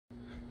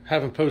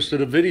Haven't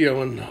posted a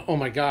video in, oh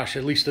my gosh,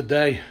 at least a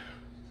day.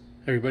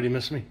 Everybody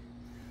miss me?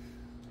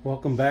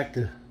 Welcome back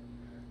to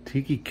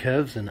Tiki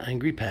Kev's and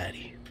Angry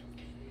Patty.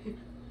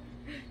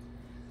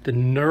 The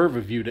nerve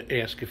of you to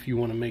ask if you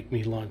want to make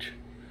me lunch.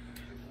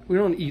 We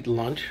don't eat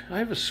lunch. I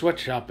have a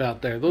sweatshop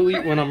out there. They'll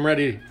eat when I'm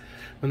ready,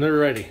 when they're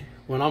ready,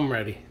 when I'm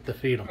ready to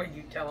feed them. When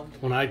you tell them.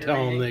 When I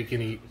tell them they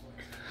can eat.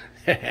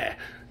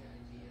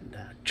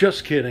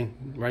 Just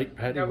kidding, right,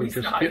 Patty? No, he's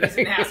not. He's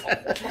an asshole.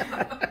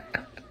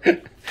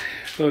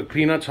 Look,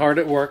 Peanut's hard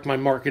at work, my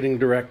marketing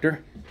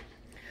director.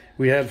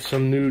 We have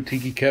some new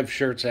Tiki Kev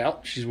shirts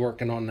out. She's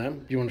working on them.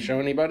 Do you want to show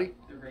anybody?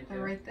 They're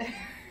right there.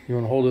 You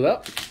want to hold it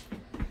up?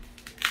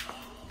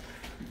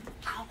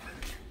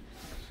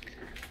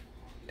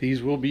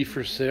 These will be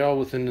for sale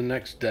within the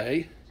next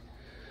day.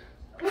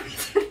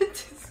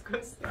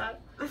 Discuss that.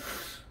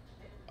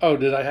 Oh,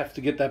 did I have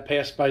to get that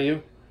passed by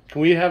you?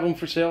 Can we have them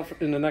for sale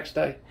in the next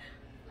day?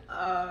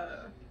 I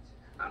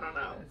don't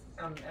know.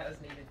 As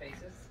needed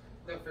basis.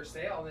 They're for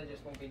sale, they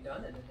just won't be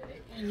done in a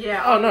day.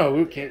 Yeah. Oh no,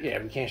 we can't.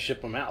 Yeah, we can't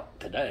ship them out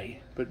today.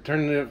 But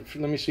let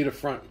me see the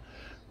front.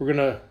 We're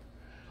gonna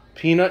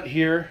Peanut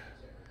here,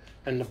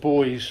 and the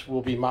boys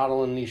will be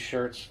modeling these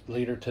shirts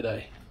later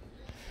today.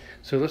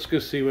 So let's go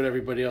see what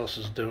everybody else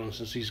is doing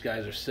since these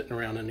guys are sitting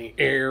around in the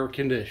air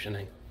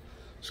conditioning.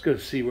 Let's go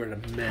see where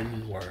the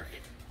men work.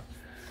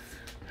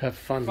 Have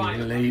fun,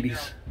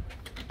 ladies.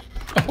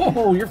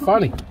 Oh, you're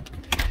funny.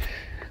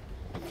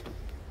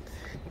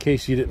 In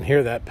case you didn't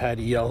hear that,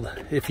 Patty yelled,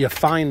 if you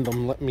find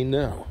them, let me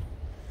know.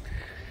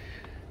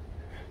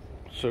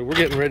 So we're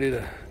getting ready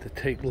to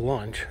take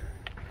lunch.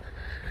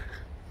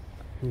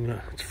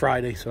 It's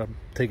Friday, so I'll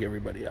take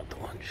everybody out to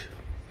lunch.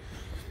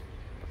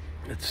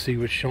 Let's see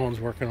what Sean's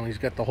working on. He's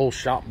got the whole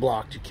shop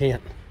blocked. You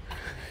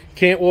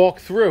can't walk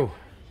through.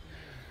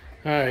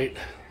 All right,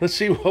 let's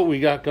see what we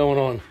got going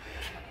on.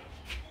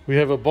 We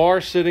have a bar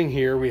sitting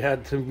here. We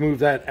had to move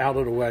that out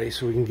of the way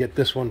so we can get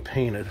this one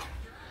painted.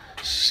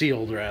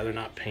 Sealed, rather,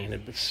 not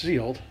painted, but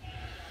sealed.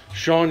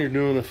 Sean, you're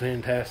doing a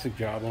fantastic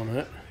job on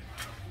it.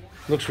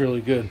 Looks really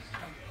good.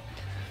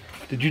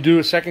 Did you do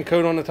a second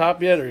coat on the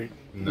top yet, or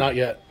not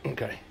yet?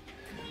 Okay.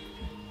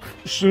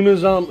 As soon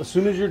as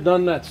you're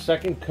done that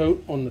second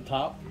coat on the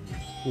top,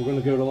 we're gonna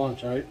go to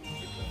lunch, all right?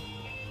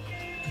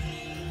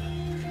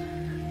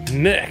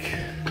 Nick.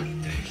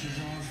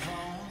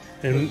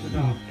 And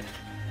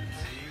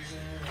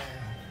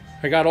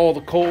I got all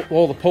the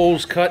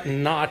poles cut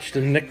and notched,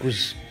 and Nick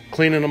was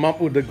cleaning them up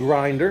with the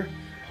grinder.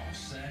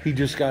 He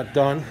just got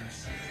done.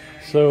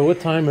 So what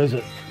time is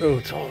it? Oh,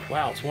 it's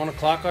 1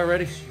 o'clock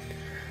already.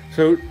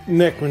 So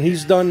Nick, when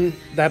he's done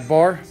that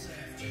bar,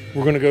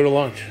 we're gonna go to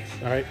lunch.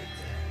 All right.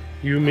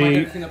 You, me. Am I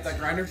gonna clean up that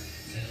grinder?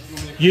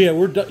 Yeah,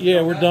 we're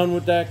done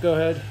with that. Go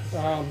ahead.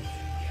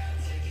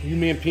 You,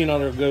 me, and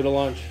Peanut will go to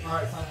lunch. All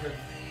right, sounds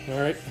good.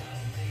 All right.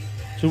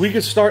 So we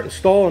could start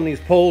installing these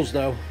poles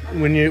though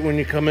when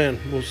you come in.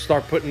 We'll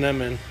start putting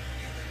them in.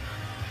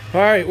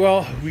 All right.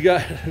 Well, we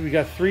got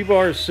 3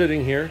 bars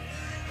sitting here.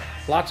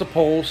 Lots of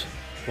poles,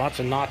 lots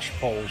of notched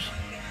poles.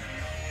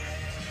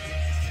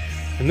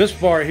 And this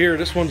bar here,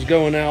 this one's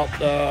going out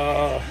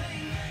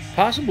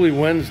possibly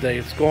Wednesday.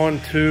 It's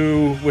going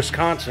to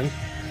Wisconsin.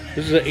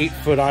 This is an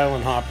 8-foot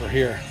island hopper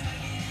here.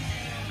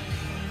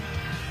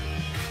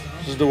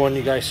 This is the one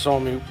you guys saw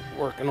me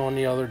working on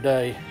the other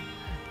day,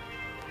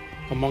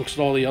 amongst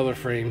all the other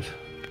frames.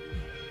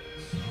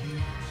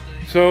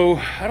 So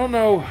I don't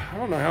know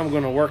how I'm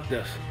going to work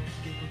this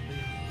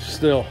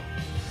still,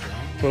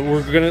 but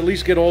we're going to at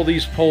least get all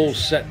these poles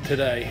set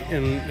today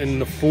in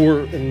the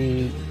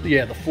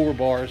 4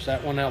 bars,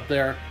 that one out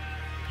there,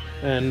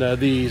 and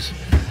these.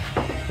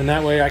 And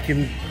that way I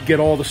can get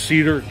all the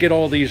cedar, get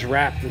all these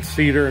wrapped in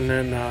cedar, and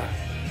then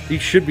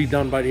these should be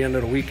done by the end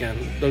of the weekend.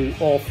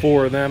 All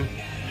 4 of them.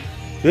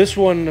 This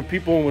one, the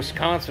people in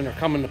Wisconsin are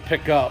coming to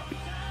pick up.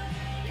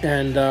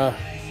 And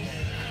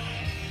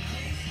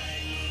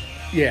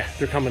yeah,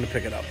 they're coming to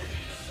pick it up.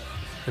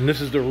 And this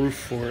is the roof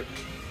for it.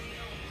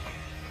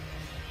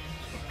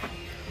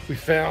 We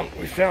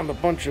found a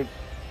bunch of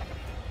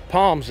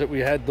palms that we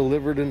had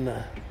delivered in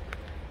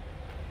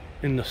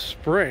the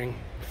spring.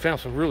 We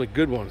found some really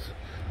good ones.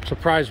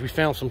 Surprised we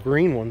found some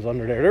green ones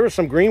under there. There were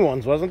some green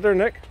ones, wasn't there,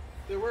 Nick?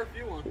 There were a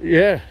few ones.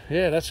 Yeah,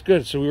 that's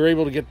good. So we were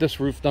able to get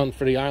this roof done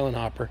for the island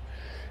hopper.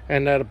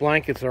 And the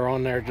blankets are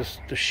on there just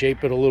to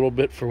shape it a little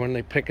bit for when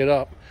they pick it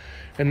up.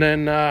 And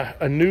then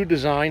a new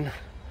design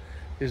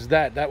is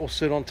that will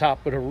sit on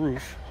top of the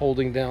roof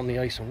holding down the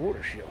ice and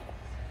water shield.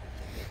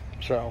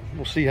 So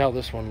we'll see how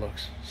this one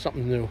looks.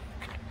 Something new.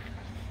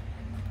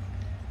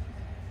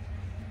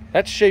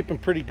 That's shaping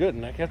pretty good,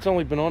 Nick. That's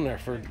only been on there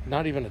for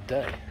not even a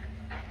day.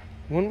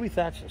 When did we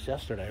thatch this?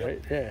 Yesterday,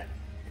 right? Yeah.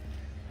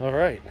 All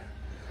right.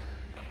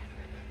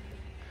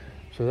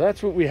 So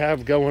that's what we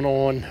have going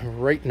on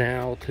right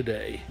now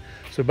today.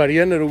 So by the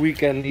end of the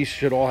weekend, these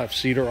should all have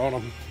cedar on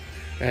them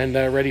and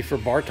ready for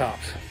bar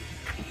tops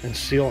and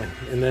sealing.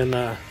 And then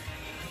as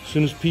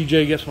soon as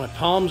PJ gets my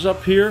palms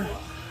up here,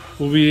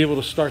 we'll be able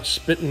to start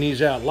spitting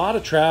these out. A lot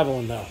of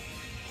traveling though.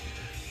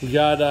 We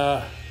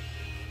got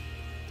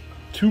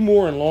 2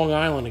 more in Long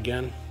Island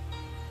again.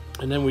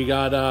 And then we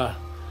got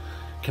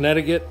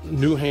Connecticut,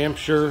 New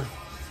Hampshire,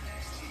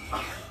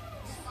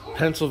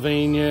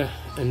 Pennsylvania,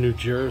 and New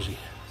Jersey.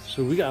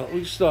 So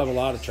we still have a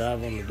lot of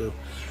traveling to do.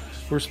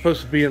 We're supposed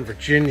to be in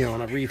Virginia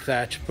on a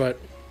rethatch, but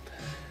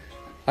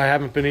I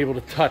haven't been able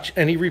to touch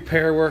any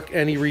repair work,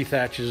 any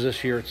rethatches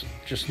this year. It's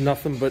just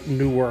nothing but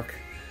new work.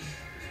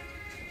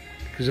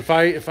 Because if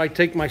I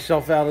take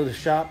myself out of the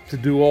shop to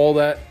do all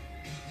that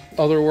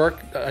other work,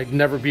 I'd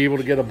never be able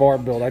to get a bar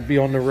built. I'd be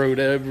on the road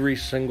every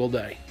single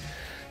day.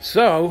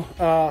 So,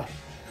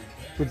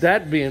 with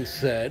that being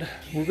said,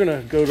 we're going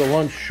to go to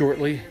lunch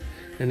shortly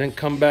and then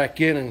come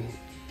back in and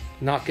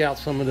knock out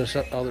some of this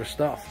other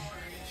stuff.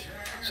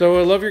 So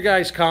I love your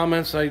guys'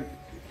 comments. I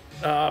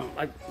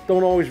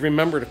don't always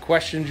remember the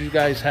questions you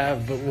guys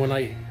have, but when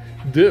I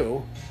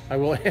do, I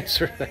will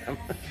answer them.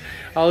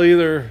 I'll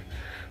either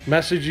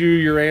message you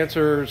your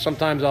answer, or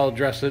sometimes I'll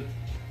address it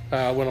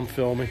when I'm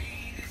filming.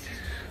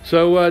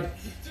 So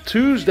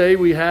Tuesday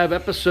we have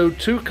episode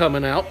 2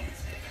 coming out,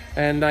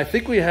 and I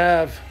think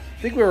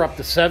we're up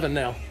to 7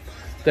 now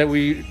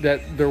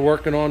that they're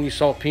working on. You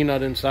saw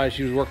Peanut inside;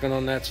 she was working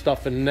on that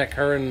stuff, and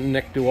her and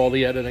Nick do all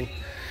the editing.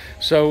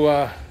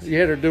 So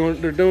yeah,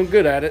 they're doing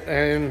good at it.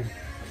 And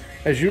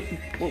as you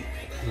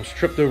almost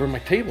tripped over my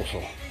table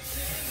saw.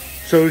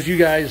 So as you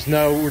guys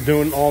know, we're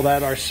doing all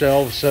that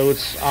ourselves. So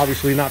it's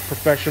obviously not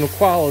professional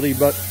quality,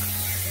 but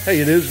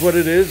hey, it is what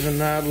it is,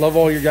 and I love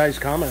all your guys'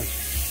 comments.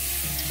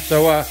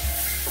 So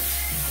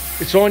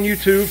it's on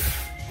YouTube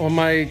on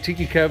my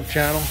Tiki Kev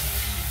channel,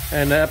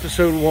 and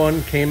episode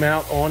 1 came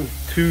out on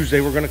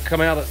Tuesday. We're going to come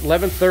out at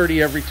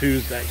 11:30 every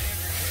Tuesday,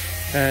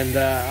 and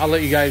I'll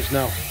let you guys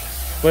know.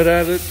 But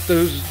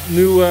those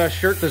new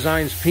shirt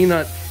designs,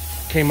 Peanut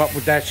came up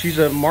with that. She's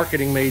a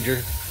marketing major,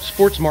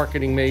 sports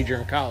marketing major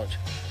in college.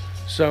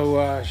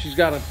 So we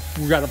got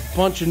a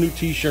bunch of new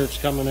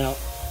t-shirts coming out,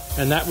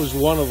 and that was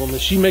one of them.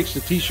 And she makes the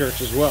t-shirts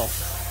as well.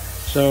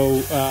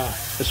 So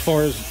as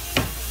far as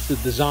the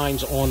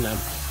designs on them,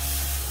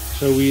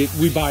 so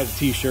we buy the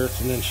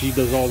t-shirts, and then she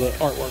does all the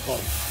artwork on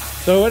them.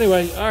 So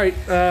anyway, all right,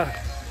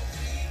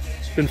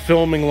 been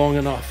filming long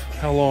enough.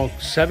 How long?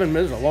 7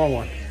 minutes, a long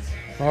one.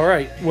 All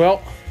right,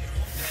 well,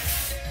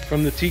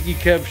 from the Tiki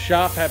Kev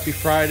shop, happy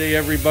Friday,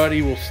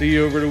 everybody. We'll see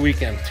you over the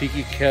weekend.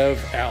 Tiki Kev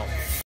out.